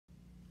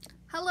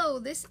Hello,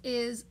 this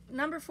is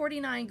number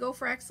 49, Go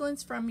for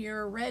Excellence from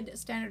your Red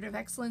Standard of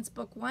Excellence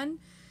Book 1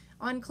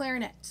 on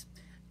clarinet.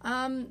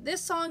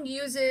 This song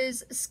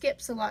uses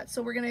skips a lot,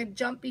 so we're going to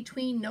jump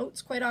between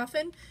notes quite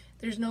often.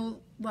 There's no,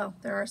 well,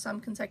 there are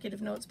some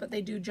consecutive notes, but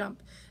they do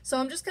jump. So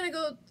I'm just going to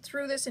go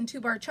through this in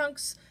 2-bar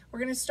chunks. We're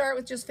going to start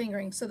with just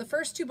fingering. So the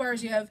first 2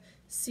 bars you have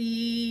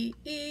C,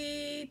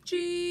 E,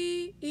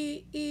 G,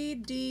 E, E,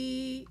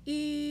 D,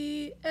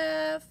 E,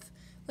 F.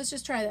 Let's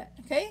just try that,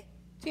 okay?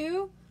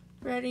 2,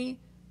 ready,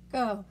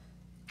 go.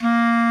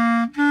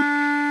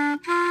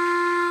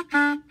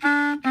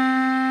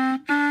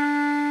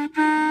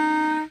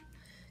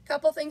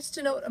 Couple things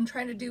to note, I'm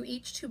trying to do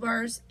each 2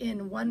 bars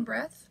in one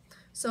breath.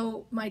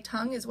 So my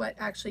tongue is what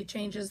actually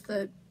changes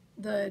the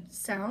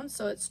sound.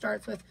 So it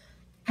starts with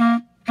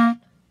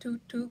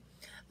toot toot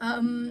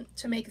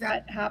to make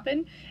that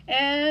happen.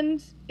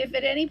 And if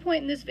at any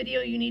point in this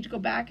video you need to go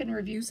back and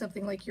review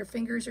something, like your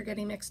fingers are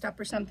getting mixed up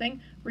or something,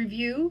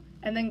 review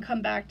and then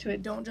come back to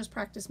it. Don't just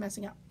practice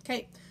messing up.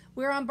 Okay,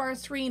 we're on bar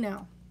 3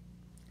 now.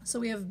 So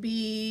we have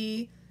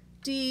B,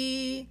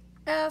 D,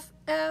 F,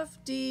 F,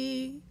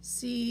 D,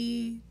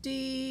 C,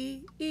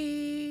 D,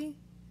 E.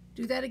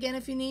 Do that again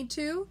if you need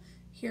to.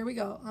 Here we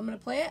go. I'm going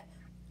to play it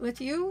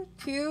with you.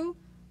 2,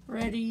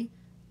 ready,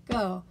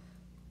 go.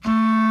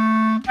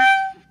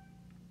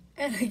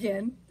 And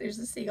again, there's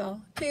the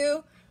seagull.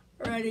 2,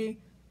 ready,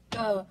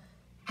 go.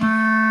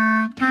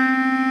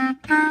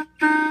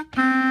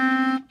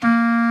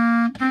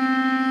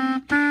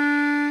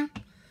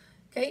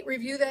 Okay,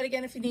 review that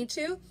again if you need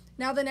to.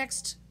 Now the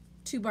next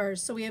 2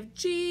 bars. So we have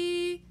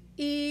G,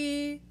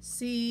 E,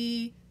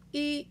 C,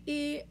 E,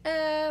 E,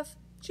 F,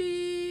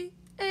 G,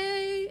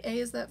 A. A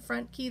is that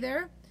front key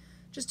there.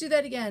 Just do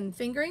that again.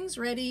 Fingerings,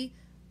 ready,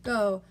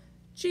 go.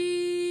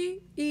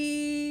 G,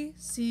 E,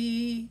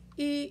 C,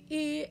 E,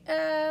 E,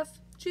 F,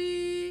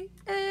 G,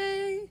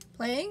 A.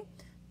 Playing.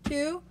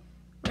 2,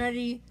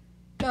 ready,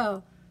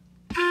 go.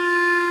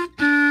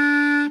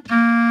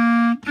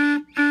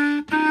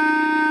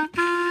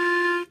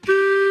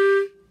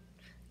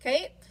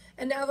 Okay,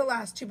 and now the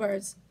last 2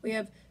 bars. We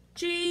have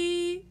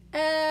G,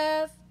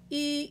 F,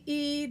 E,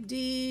 E,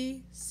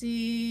 D,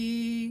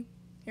 C.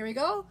 Here we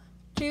go.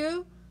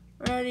 2,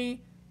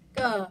 ready,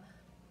 go.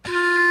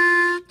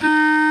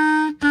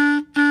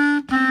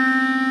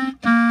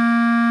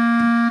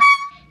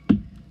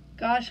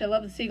 Gosh, I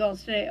love the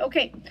seagulls today.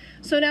 Okay,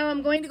 so now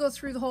I'm going to go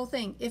through the whole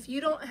thing. If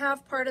you don't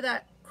have part of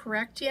that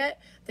correct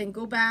yet, then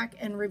go back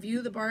and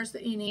review the bars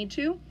that you need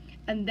to,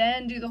 and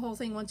then do the whole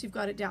thing once you've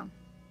got it down.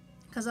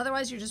 Because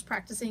otherwise you're just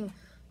practicing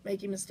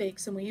making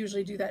mistakes, and we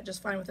usually do that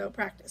just fine without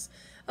practice.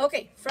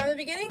 Okay, from the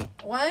beginning,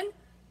 1,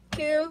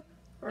 2,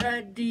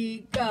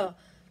 ready, go.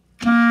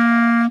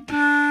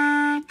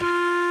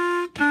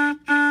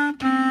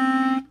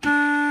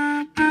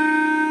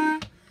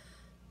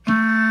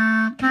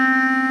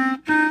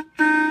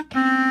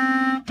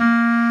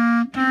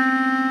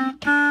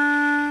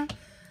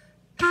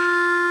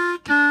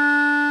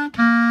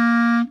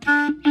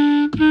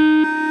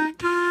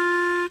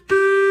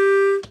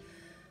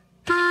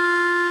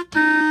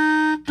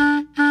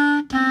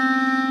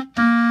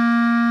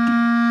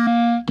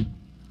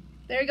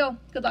 There you go.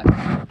 Good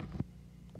luck.